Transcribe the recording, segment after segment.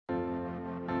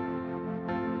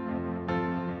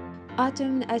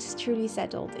Autumn has truly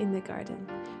settled in the garden.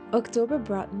 October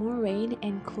brought more rain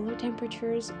and cooler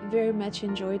temperatures, very much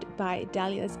enjoyed by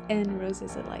dahlias and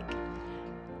roses alike.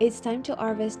 It's time to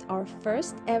harvest our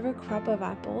first ever crop of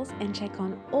apples and check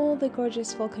on all the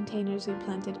gorgeous fall containers we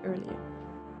planted earlier.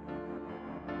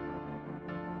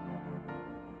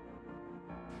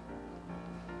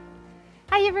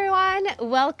 Hi everyone!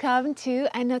 Welcome to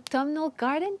an autumnal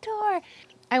garden tour!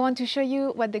 I want to show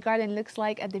you what the garden looks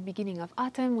like at the beginning of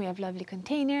autumn. We have lovely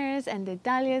containers and the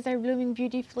dahlias are blooming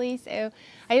beautifully, so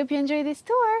I hope you enjoy this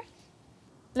tour.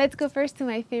 Let's go first to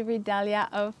my favorite dahlia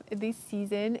of this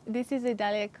season. This is a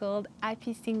dahlia called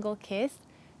Happy Single Kiss.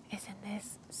 Isn't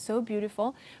this so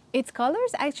beautiful? Its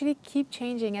colors actually keep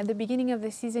changing. At the beginning of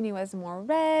the season it was more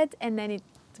red, and then it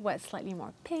was slightly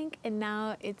more pink, and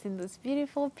now it's in those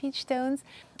beautiful peach tones.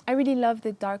 I really love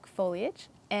the dark foliage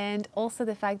and also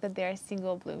the fact that there are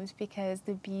single blooms because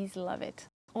the bees love it.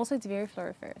 Also, it's very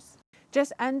floriferous.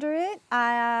 Just under it,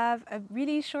 I have a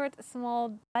really short,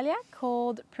 small dahlia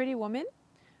called Pretty Woman.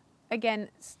 Again,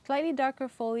 slightly darker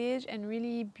foliage and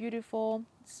really beautiful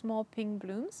small pink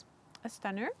blooms. A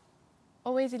stunner.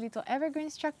 Always a little evergreen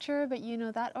structure, but you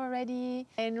know that already.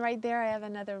 And right there I have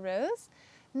another rose.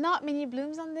 Not many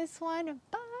blooms on this one,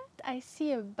 but I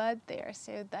see a bud there,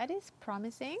 so that is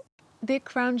promising. The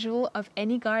crown jewel of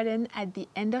any garden at the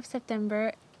end of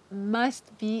September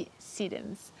must be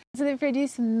sedums. So they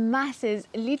produce masses,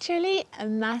 literally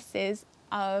masses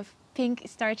of pink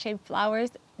star-shaped flowers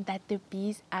that the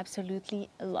bees absolutely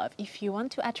love. If you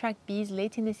want to attract bees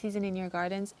late in the season in your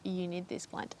gardens, you need this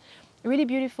plant. Really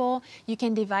beautiful. You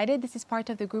can divide it. This is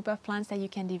part of the group of plants that you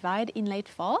can divide in late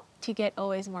fall to get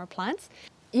always more plants.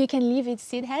 You can leave its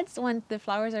seed heads when the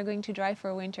flowers are going to dry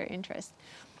for winter interest.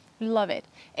 Love it.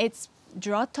 It's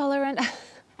drought tolerant.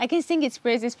 I can sing its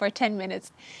praises for 10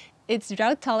 minutes. It's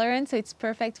drought tolerant, so it's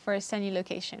perfect for a sunny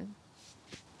location.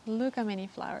 Look how many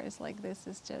flowers. Like, this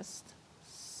is just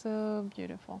so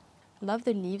beautiful. Love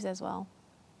the leaves as well.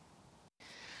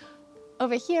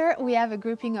 Over here we have a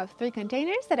grouping of 3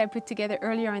 containers that I put together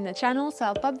earlier in the channel, so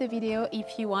I'll pop the video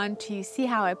if you want to see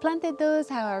how I planted those,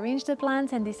 how I arranged the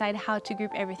plants, and decide how to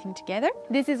group everything together.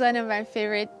 This is one of my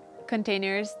favorite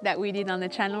containers that we did on the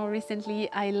channel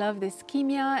recently. I love the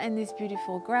schemia and this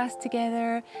beautiful grass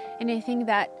together, and I think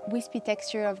that wispy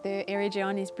texture of the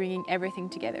erigeon is bringing everything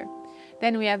together.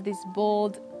 Then we have this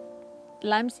bold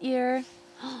lamb's ear,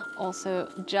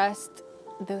 also just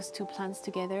those 2 plants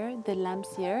together, the lamb's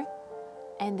ear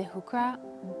and the heuchera.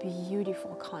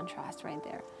 Beautiful contrast right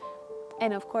there.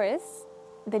 And of course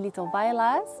the little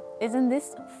violas. Isn't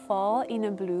this fall in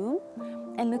a bloom?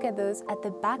 And look at those at the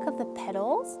back of the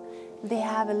petals. They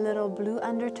have a little blue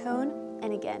undertone,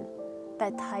 and again,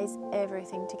 that ties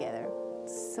everything together.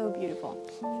 So beautiful.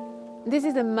 This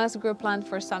is a must-grow plant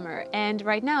for summer, and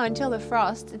right now, until the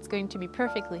frost, it's going to be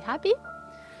perfectly happy.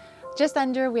 Just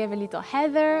under, we have a little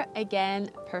heather,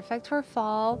 again, perfect for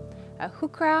fall. A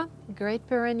heuchera, great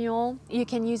perennial. You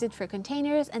can use it for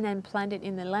containers and then plant it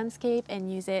in the landscape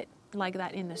and use it like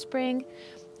that in the spring.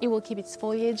 It will keep its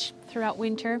foliage throughout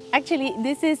winter. Actually,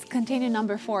 this is container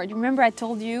number 4. Remember I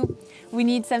told you we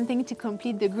need something to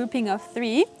complete the grouping of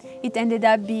 3. It ended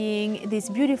up being this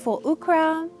beautiful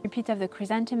heuchera, repeat of the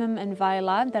chrysanthemum and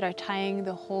viola that are tying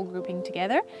the whole grouping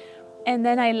together. And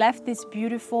then I left this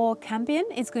beautiful campion.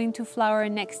 It's going to flower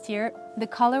next year. The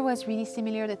color was really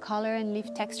similar. The color and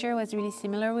leaf texture was really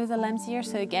similar with the lamb's ear.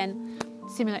 So again,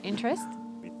 similar interest.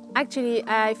 Actually,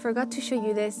 I forgot to show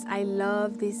you this. I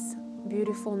love this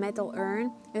beautiful metal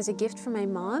urn. It was a gift from my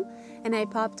mom, and I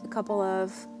popped a couple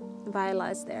of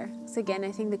violas there. So again,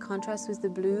 I think the contrast with the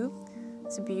blue,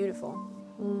 it's beautiful.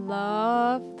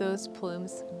 Love those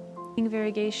plumes.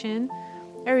 Variegation,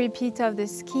 a repeat of the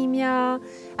schemia.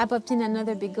 I popped in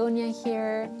another begonia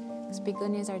here. These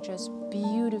begonias are just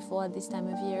beautiful at this time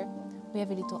of year. We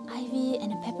have a little ivy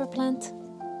and a pepper plant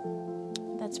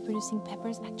that's producing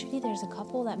peppers. Actually, there's a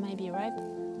couple that might be ripe.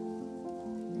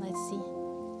 Let's see.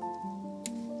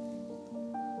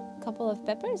 A couple of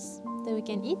peppers that we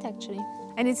can eat, actually.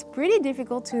 And it's pretty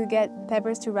difficult to get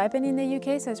peppers to ripen in the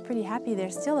UK, so I was pretty happy.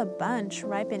 There's still a bunch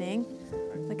ripening.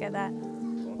 Look at that.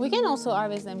 We can also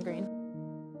harvest them green.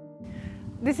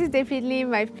 This is definitely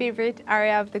my favorite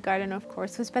area of the garden, of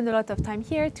course. We spend a lot of time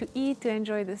here to eat, to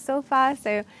enjoy the sofa,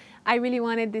 so I really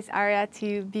wanted this area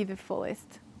to be the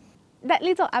fullest. That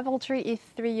little apple tree is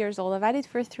 3 years old. I've had it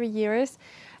for 3 years,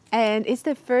 and it's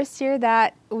the first year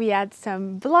that we had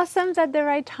some blossoms at the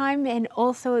right time, and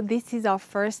also this is our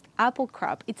first apple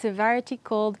crop. It's a variety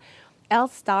called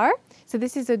L-Star. So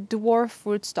this is a dwarf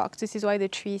rootstock. This is why the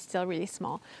tree is still really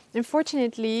small.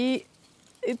 Unfortunately,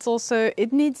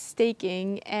 it needs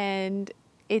staking, and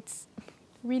it's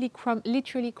really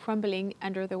literally crumbling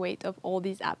under the weight of all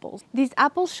these apples. These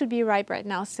apples should be ripe right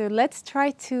now, so let's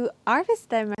try to harvest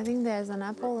them. I think there's an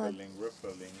apple.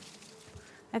 Ruffling.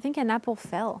 I think an apple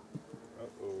fell.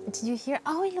 Uh-oh. Did you hear?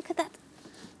 Oh, look at that.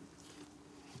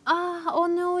 Ah, oh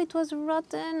no, it was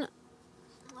rotten.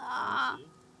 Ah.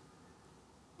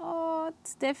 Oh,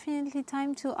 it's definitely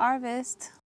time to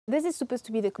harvest. This is supposed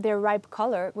to be their ripe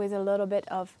color with a little bit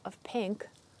of pink,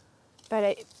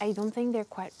 but I don't think they're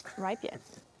quite ripe yet.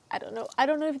 I don't know. I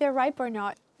don't know if they're ripe or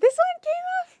not. This one came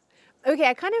off. Okay,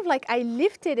 I kind of like, I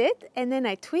lifted it and then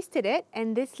I twisted it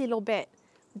and this little bit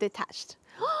detached.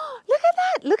 Look at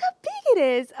that. Look how big it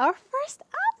is. Our first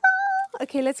apple.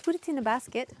 Okay, let's put it in a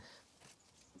basket.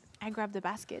 I grabbed the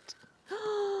basket.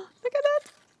 Look at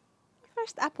that.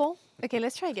 First apple. Okay,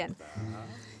 let's try again.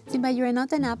 Simba, you're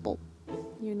not an apple.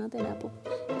 You're not an apple.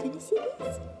 Can you see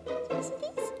this? Can you see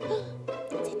this?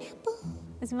 It's an apple.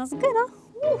 It smells good, huh?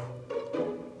 Ooh.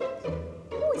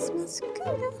 Ooh, it smells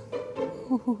good, huh?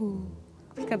 Ooh.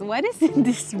 Look at what is in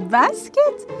this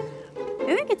basket.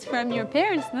 I think it's from your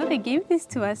parents, no? They gave this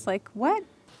to us. Like, what?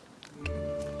 All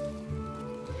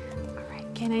right,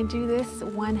 can I do this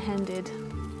one-handed?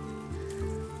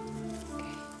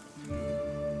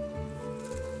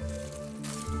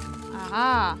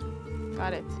 Ah,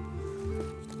 got it.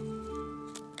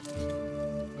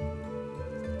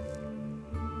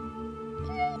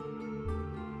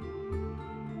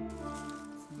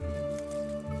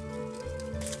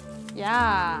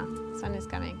 Yeah, sun is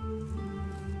coming.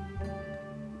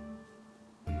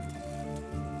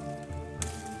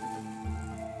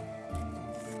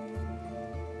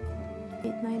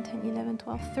 8, 9, 10, 11,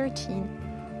 12, 13.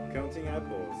 Counting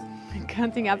apples.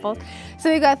 Counting apples. So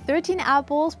we got 13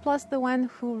 apples plus the one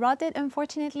who rotted,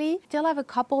 unfortunately. Still have a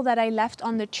couple that I left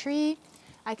on the tree.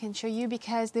 I can show you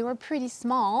because they were pretty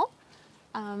small.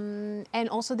 And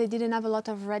also they didn't have a lot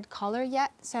of red color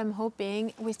yet. So I'm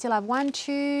hoping we still have 1,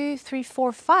 2, 3,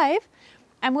 4, 5.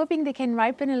 I'm hoping they can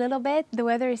ripen a little bit. The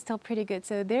weather is still pretty good.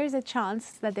 So there's a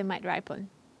chance that they might ripen.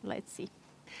 Let's see.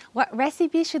 What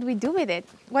recipe should we do with it?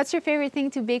 What's your favorite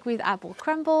thing to bake with apple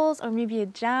crumbles or maybe a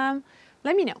jam?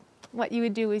 Let me know what you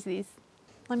would do with these.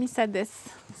 Let me set this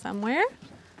somewhere.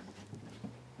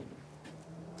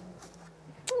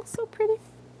 Oh, so pretty.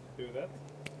 Do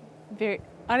that?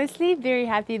 Honestly, very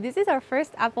happy. This is our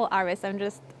first apple harvest. I'm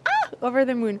just over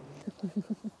the moon.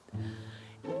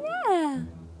 Yeah.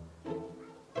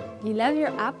 You love your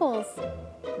apples.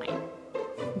 Mine.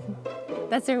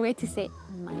 That's their way to say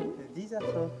mine. These are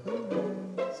for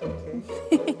humans,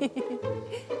 okay.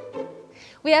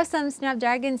 We have some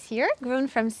snapdragons here, grown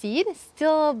from seed,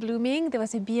 still blooming. There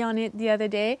was a bee on it the other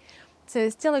day. So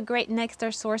it's still a great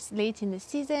nectar source late in the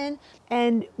season.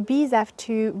 And bees have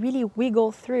to really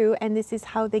wiggle through, and this is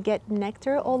how they get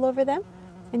nectar all over them.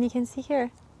 And you can see here,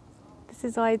 this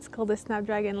is why it's called a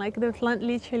snapdragon, like the plant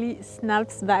literally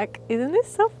snaps back. Isn't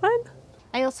this so fun?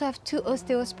 I also have 2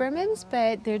 osteospermums,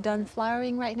 but they're done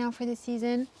flowering right now for the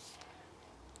season.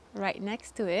 Right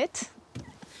next to it,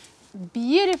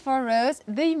 beautiful rose,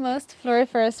 the most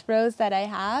floriferous rose that I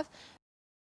have.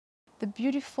 The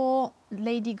beautiful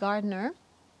Lady Gardener.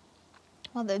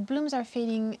 Well, the blooms are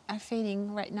fading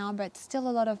right now, but still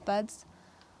a lot of buds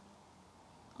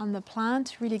on the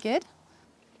plant, really good.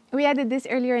 We added this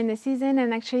earlier in the season,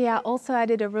 and actually I also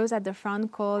added a rose at the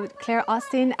front called Claire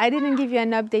Austin. I didn't give you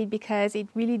an update because it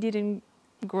really didn't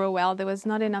grow well. There was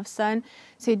not enough sun,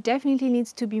 so it definitely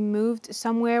needs to be moved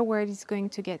somewhere where it is going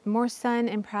to get more sun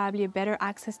and probably a better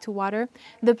access to water.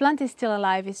 The plant is still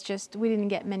alive, it's just we didn't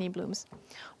get many blooms.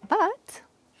 But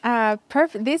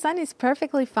this one is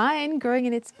perfectly fine growing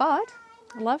in its spot.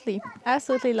 Lovely,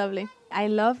 absolutely lovely. I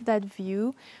love that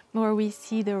view where we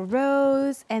see the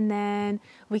rose and then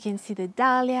we can see the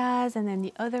dahlias and then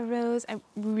the other rose. I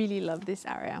really love this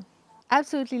area.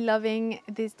 Absolutely loving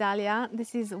this dahlia.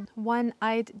 This is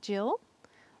one-eyed Jill.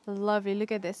 Lovely,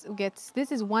 look at this.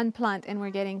 This is one plant and we're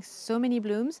getting so many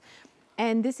blooms.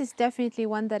 And this is definitely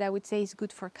one that I would say is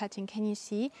good for cutting. Can you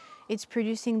see? It's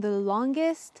producing the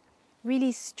longest,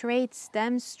 really straight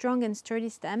stems, strong and sturdy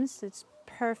stems. It's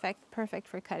perfect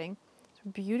for cutting.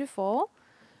 It's beautiful.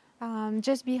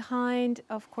 Just behind,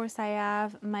 of course, I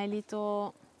have my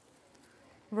little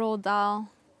Roald Dahl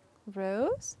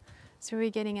rose. So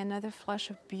we're getting another flush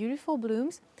of beautiful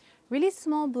blooms. Really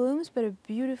small blooms, but a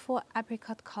beautiful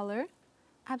apricot color.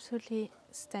 Absolutely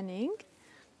stunning.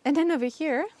 And then over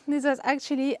here, this was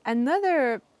actually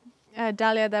another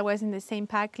dahlia that was in the same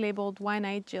pack labeled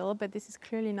One-Eyed Jill, but this is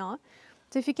clearly not.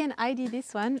 So if you can ID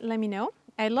this one, let me know.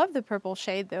 I love the purple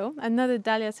shade though. Another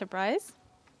dahlia surprise.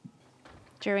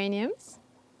 Geraniums,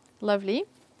 lovely,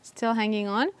 still hanging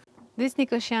on. This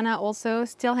Nicotiana also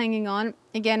still hanging on.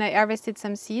 Again, I harvested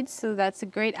some seeds, so that's a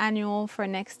great annual for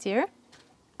next year.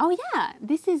 Oh yeah,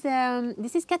 this is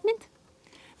catmint.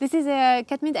 This is a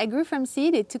catmint I grew from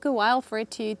seed. It took a while for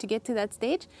it to get to that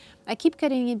stage. I keep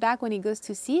cutting it back when it goes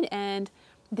to seed, and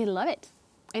they love it.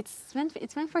 It's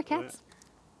meant for cats.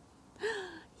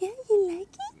 Yeah, you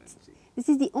like it? This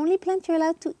is the only plant you're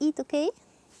allowed to eat, okay?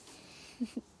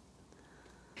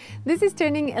 This is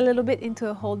turning a little bit into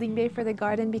a holding bay for the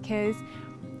garden because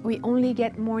we only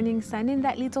get morning sun in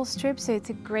that little strip, so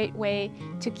it's a great way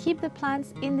to keep the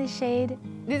plants in the shade.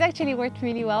 This actually worked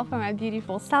really well for my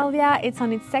beautiful salvia. It's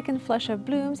on its second flush of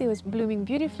blooms. It was blooming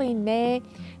beautifully in May,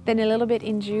 then a little bit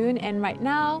in June, and right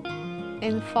now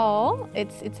in fall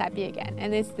it's happy again.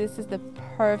 And this is the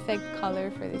perfect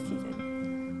color for the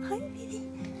season. Hi baby.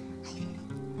 Hi baby.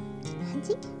 You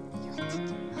hunting? You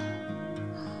hunting?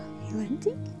 You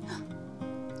hunting?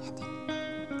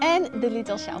 And the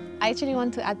little shelf. I actually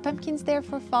want to add pumpkins there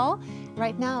for fall.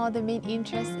 Right now, the main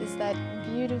interest is that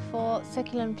beautiful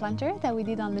succulent planter that we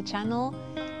did on the channel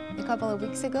a couple of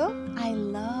weeks ago. I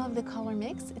love the color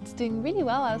mix. It's doing really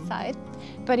well outside,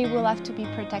 but it will have to be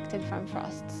protected from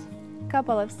frosts. A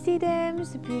couple of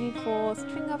sedums, a beautiful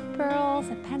string of pearls,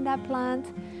 a panda plant.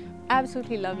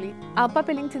 Absolutely lovely. I'll pop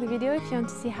a link to the video if you want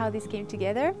to see how this came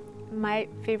together. My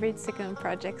favorite succulent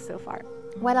project so far.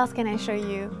 What else can I show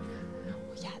you?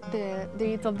 Yeah, the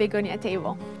little begonia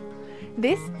table.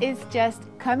 This is just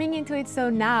coming into its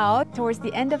own now towards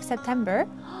the end of September.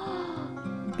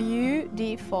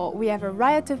 Beautiful. We have a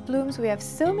riot of blooms. We have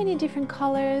so many different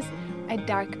colors, a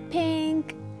dark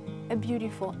pink, a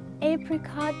beautiful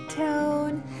apricot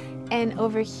tone, and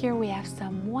over here we have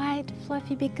some white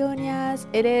fluffy begonias.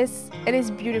 It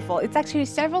is beautiful. It's actually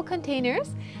several containers.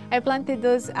 I planted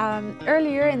those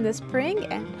earlier in the spring,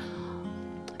 and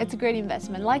it's a great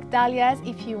investment. Like dahlias,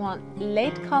 if you want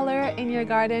late color in your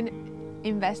garden,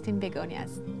 invest in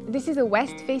begonias. This is a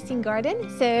west-facing garden,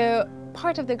 so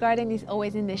part of the garden is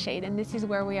always in the shade, and this is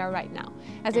where we are right now,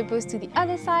 as opposed to the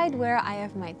other side where I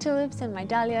have my tulips and my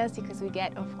dahlias, because we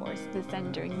get, of course, the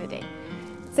sun during the day.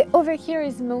 So over here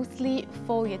is mostly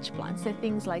foliage plants, so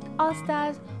things like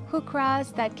hostas,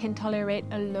 hookras that can tolerate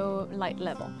a low light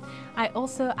level. I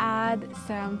also add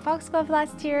some foxglove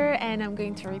last year, and I'm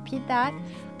going to repeat that.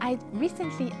 I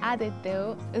recently added,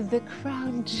 though, the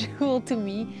crown jewel to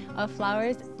me of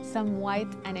flowers, some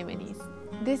white anemones.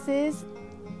 This is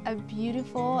a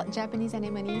beautiful Japanese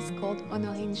anemones called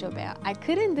Honorine Jobert. I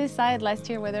couldn't decide last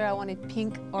year whether I wanted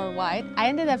pink or white. I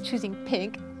ended up choosing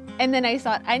pink, and then I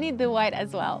thought I need the white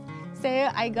as well. So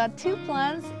I got two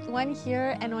plants, one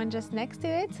here and one just next to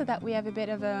it, so that we have a bit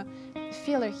of a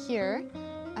filler here.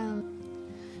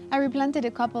 I replanted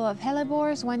a couple of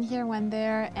hellebores, one here, one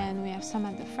there, and we have some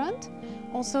at the front.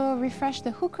 Also refreshed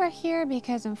the hookra here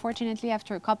because unfortunately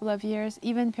after a couple of years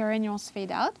even perennials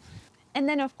fade out. And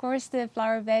then of course the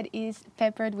flower bed is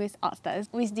peppered with hostas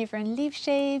with different leaf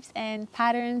shapes and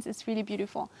patterns. It's really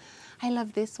beautiful. I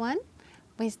love this one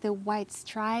with the white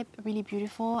stripe, really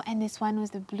beautiful, and this one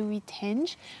with the bluey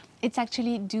tinge. It's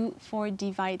actually due for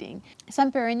dividing.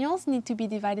 Some perennials need to be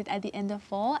divided at the end of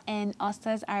fall, and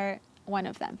hostas are one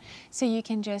of them. So you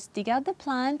can just dig out the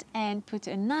plant and put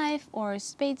a knife or a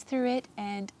spade through it,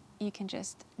 and you can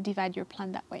just divide your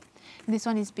plant that way. This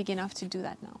one is big enough to do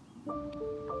that now.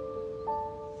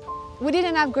 We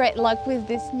didn't have great luck with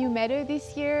this new meadow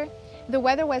this year. The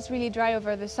weather was really dry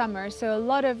over the summer, so a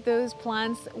lot of those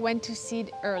plants went to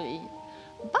seed early.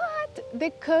 But the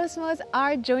cosmos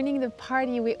are joining the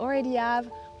party. We already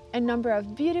have a number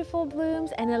of beautiful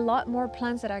blooms and a lot more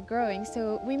plants that are growing.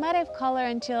 So we might have color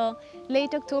until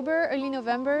late October, early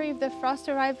November if the frost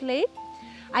arrived late.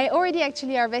 I already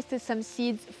actually harvested some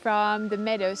seeds from the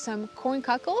meadow, some corn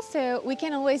cockles, so we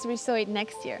can always resow it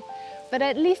next year. But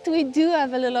at least we do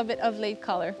have a little bit of late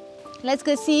color. Let's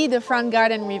go see the front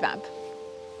garden revamp.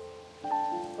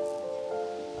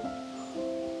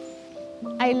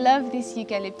 I love this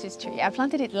eucalyptus tree. I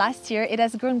planted it last year. It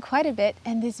has grown quite a bit,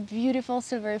 and this beautiful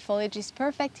silvery foliage is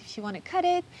perfect if you want to cut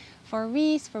it for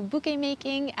wreaths, for bouquet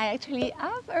making. I actually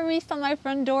have a wreath on my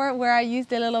front door where I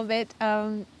used a little bit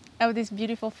of this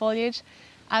beautiful foliage.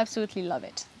 I absolutely love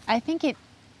it. I think it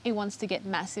wants to get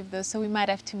massive though, so we might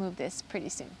have to move this pretty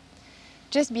soon.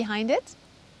 Just behind it,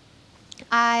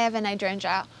 I have an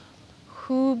hydrangea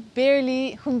who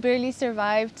barely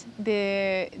survived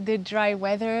the dry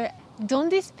weather. Don't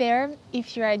despair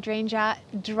if your hydrangea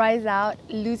dries out,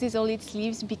 loses all its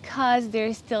leaves, because there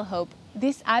is still hope.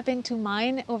 This happened to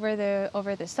mine over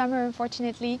the summer,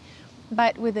 unfortunately.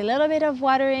 but with a little bit of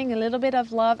watering, a little bit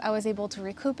of love, I was able to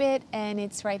recoup it, and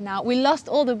it's right now. We lost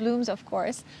all the blooms, of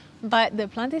course, but the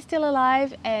plant is still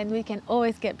alive and we can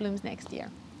always get blooms next year.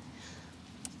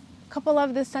 A couple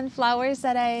of the sunflowers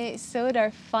that I sowed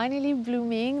are finally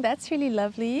blooming. That's really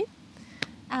lovely.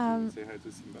 Say hi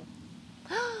to Simba.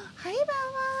 Hi,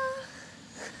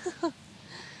 Baba.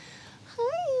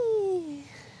 Hi.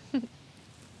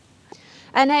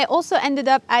 And I also ended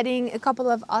up adding a couple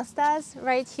of astas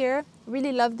right here.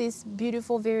 Really love this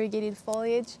beautiful variegated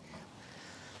foliage.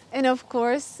 And of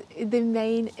course, the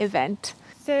main event.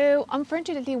 So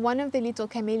unfortunately, one of the little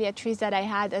camellia trees that I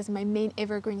had as my main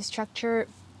evergreen structure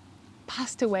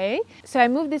passed away. So I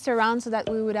moved this around so that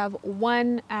we would have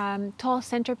one tall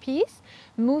centerpiece.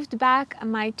 Moved back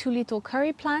my two little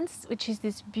curry plants, which is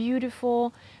this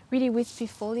beautiful, really wispy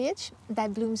foliage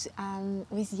that blooms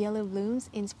with yellow blooms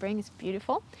in spring. It's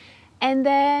beautiful. And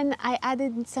then I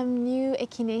added some new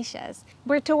echinaceas.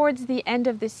 We're towards the end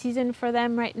of the season for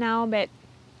them right now, but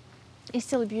it's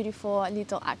still a beautiful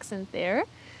little accent there.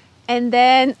 And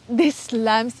then this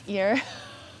lamb's ear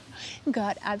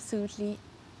got absolutely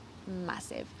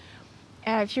massive.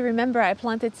 If you remember, I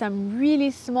planted some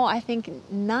really small, I think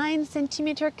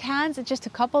 9-centimeter cans, just a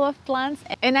couple of plants.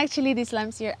 And actually this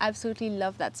lamb's ear absolutely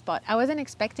loved that spot. I wasn't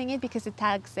expecting it because the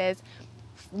tag says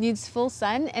needs full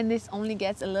sun, and this only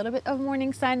gets a little bit of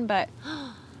morning sun, but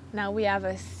now we have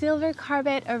a silver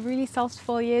carpet of really soft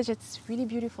foliage. It's really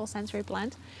beautiful sensory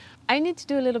plant. I need to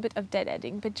do a little bit of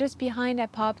deadheading, but just behind I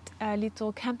popped a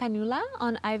little campanula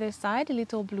on either side, a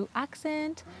little blue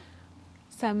accent,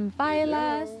 some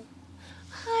violas. Hello.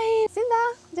 Hi,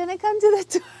 Cinda, do you want to come to the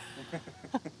tour?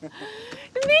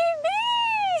 Baby!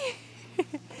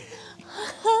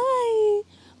 Hi,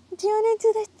 do you want to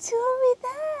do the tour with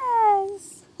us?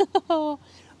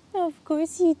 Of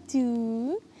course you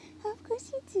do. Of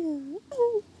course you do.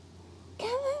 Come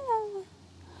on, Mama.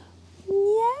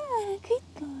 Yeah, good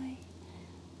boy.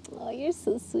 Oh, you're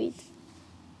so sweet.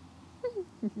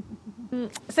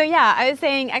 So yeah, I was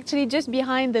saying actually just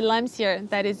behind the lamb's ear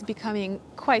that is becoming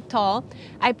quite tall,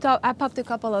 I popped a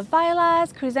couple of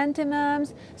violas,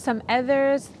 chrysanthemums, some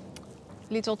others,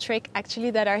 little trick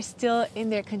actually that are still in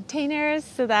their containers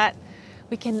so that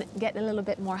we can get a little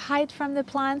bit more height from the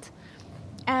plant.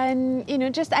 And you know,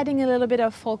 just adding a little bit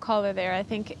of full color there. I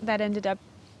think that ended up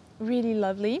really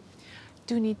lovely.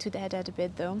 Do need to deadhead a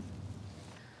bit though.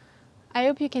 I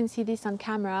hope you can see this on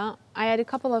camera. I had a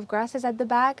couple of grasses at the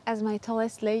back as my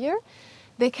tallest layer.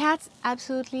 The cats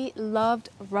absolutely loved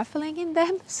ruffling in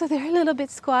them, so they're a little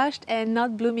bit squashed and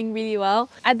not blooming really well.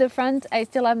 At the front, I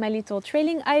still have my little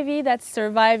trailing ivy that's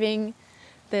surviving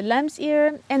the lamb's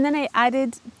ear. And then I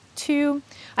added I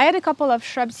had a couple of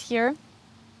shrubs here.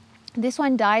 This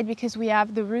one died because we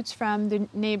have the roots from the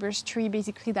neighbor's tree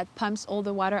basically that pumps all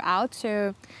the water out.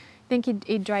 So I think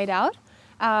it dried out.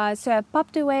 So I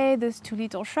popped away those two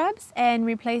little shrubs and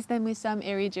replaced them with some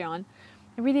erigeon.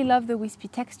 I really love the wispy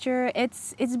texture.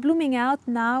 It's blooming out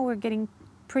now. We're getting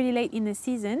pretty late in the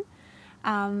season.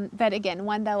 But again,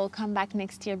 one that will come back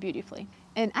next year beautifully.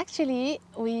 And actually,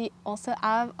 we also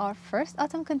have our first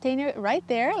autumn container right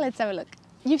there. Let's have a look.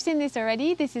 You've seen this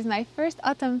already. This is my first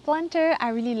autumn planter. I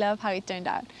really love how it turned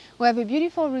out. We have a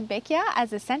beautiful rudbeckia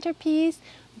as a centerpiece,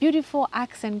 beautiful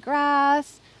accent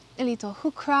grass, a little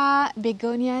heuchera.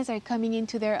 Begonias are coming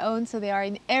into their own, so they are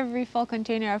in every fall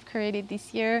container I've created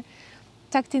this year.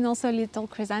 Tucked in also a little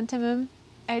chrysanthemum.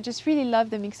 I just really love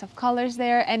the mix of colors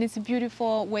there, and it's a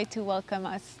beautiful way to welcome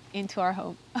us into our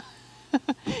home.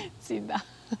 Simba.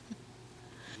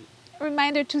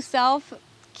 Reminder to self,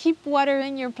 keep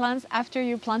watering your plants after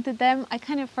you planted them. I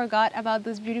kind of forgot about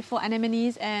those beautiful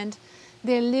anemones and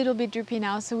they're a little bit droopy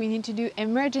now, so we need to do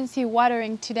emergency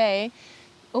watering today,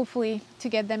 hopefully to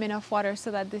get them enough water so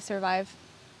that they survive.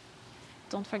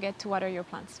 Don't forget to water your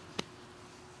plants.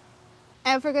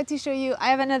 I forgot to show you,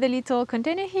 I have another little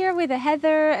container here with a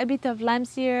heather, a bit of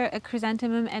lamb's ear, a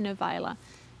chrysanthemum and a viola.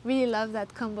 Really love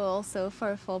that combo also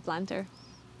for a fall planter.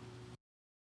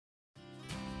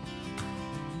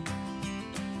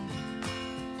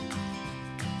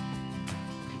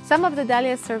 Some of the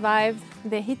dahlias survived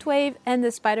the heat wave and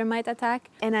the spider mite attack,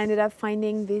 and I ended up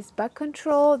finding this bug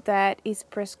control that is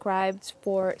prescribed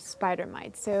for spider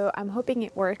mites. So I'm hoping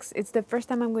it works. It's the first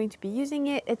time I'm going to be using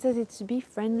it. It says it's bee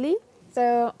friendly,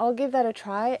 so I'll give that a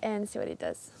try and see what it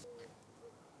does.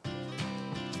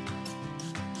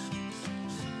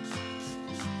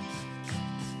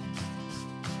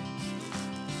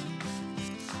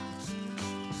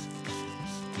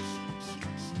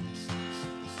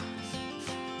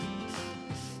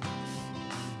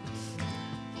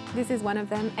 This is one of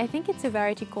them. I think it's a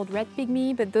variety called Red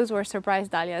Pygmy, but those were surprise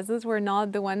dahlias. Those were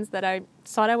not the ones that I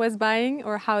thought I was buying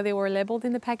or how they were labeled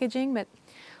in the packaging, but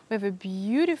we have a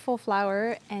beautiful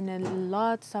flower and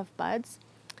lots of buds.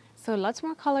 So lots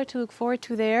more color to look forward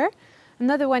to there.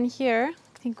 Another one here,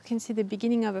 I think we can see the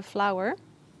beginning of a flower.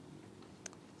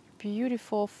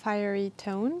 Beautiful fiery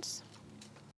tones.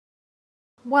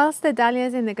 Whilst the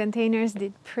dahlias in the containers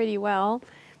did pretty well,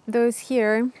 those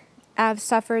here have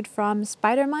suffered from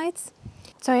spider mites.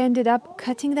 So I ended up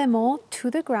cutting them all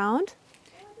to the ground,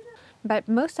 but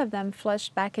most of them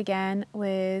flushed back again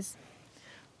with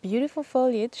beautiful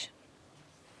foliage.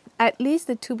 At least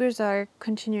the tubers are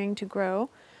continuing to grow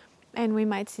and we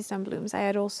might see some blooms. I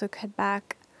had also cut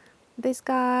back this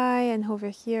guy and over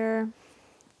here.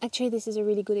 Actually, this is a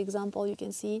really good example. You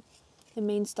can see the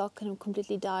main stalk kind of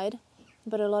completely died,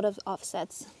 but a lot of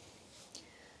offset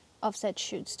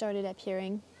shoots started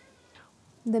appearing.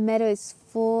 The meadow is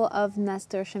full of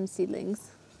nasturtium seedlings.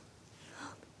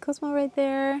 Cosmo right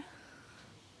there.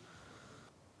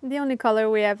 The only color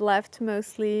we have left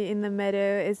mostly in the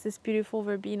meadow is this beautiful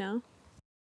verbena.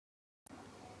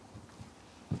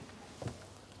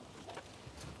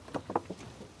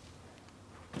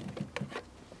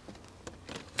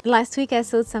 Last week I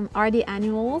sowed some hardy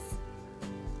annuals.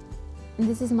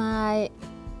 This is my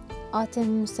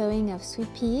autumn sowing of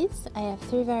sweet peas. I have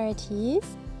 3 varieties.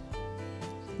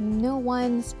 No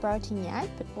one sprouting yet,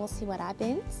 but we'll see what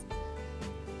happens.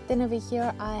 Then over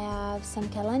here I have some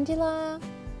calendula,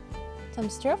 some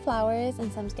stir flowers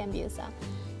and some scambiosa.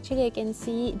 Actually, I can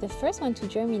see the first one to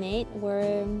germinate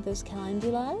were those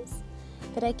calendulas,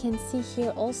 but I can see here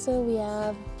also we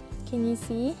have, can you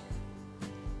see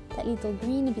that little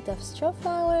green, a bit of straw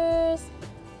flowers,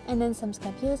 and then some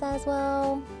scambiosa as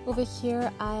well. Over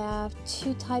here I have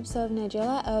 2 types of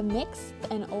nigella, a mix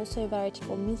and also a variety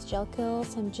called Miss Jelko,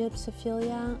 some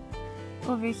gypsophilia.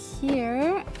 Over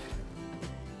here,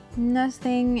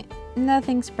 nothing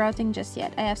sprouting just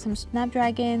yet. I have some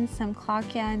snapdragons, some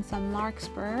clarkia and some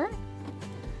larkspur.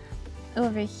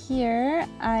 Over here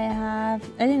I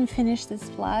didn't finish this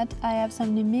plot. I have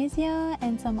some nemesia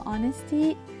and some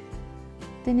honesty.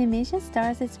 The nemesia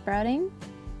started sprouting.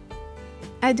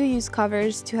 I do use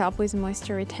covers to help with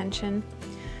moisture retention.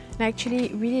 I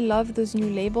actually really love those new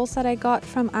labels that I got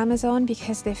from Amazon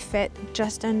because they fit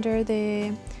just under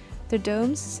the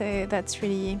domes, so that's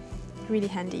really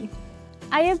handy.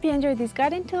 I hope you enjoyed this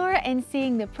garden tour and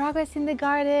seeing the progress in the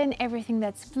garden, everything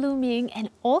that's blooming,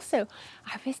 and also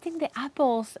harvesting the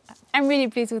apples. I'm really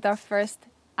pleased with our first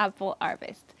apple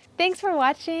harvest. Thanks for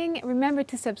watching. Remember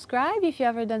to subscribe if you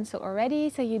haven't done so already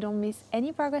so you don't miss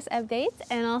any progress updates,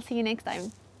 and I'll see you next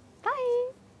time. Bye!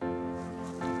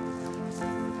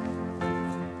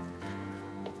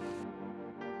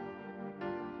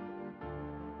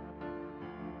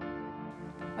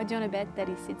 Or do you want to bet that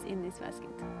he sits in this basket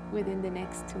within the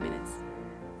next 2 minutes?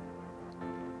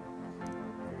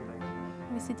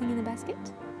 Are we sitting in the basket?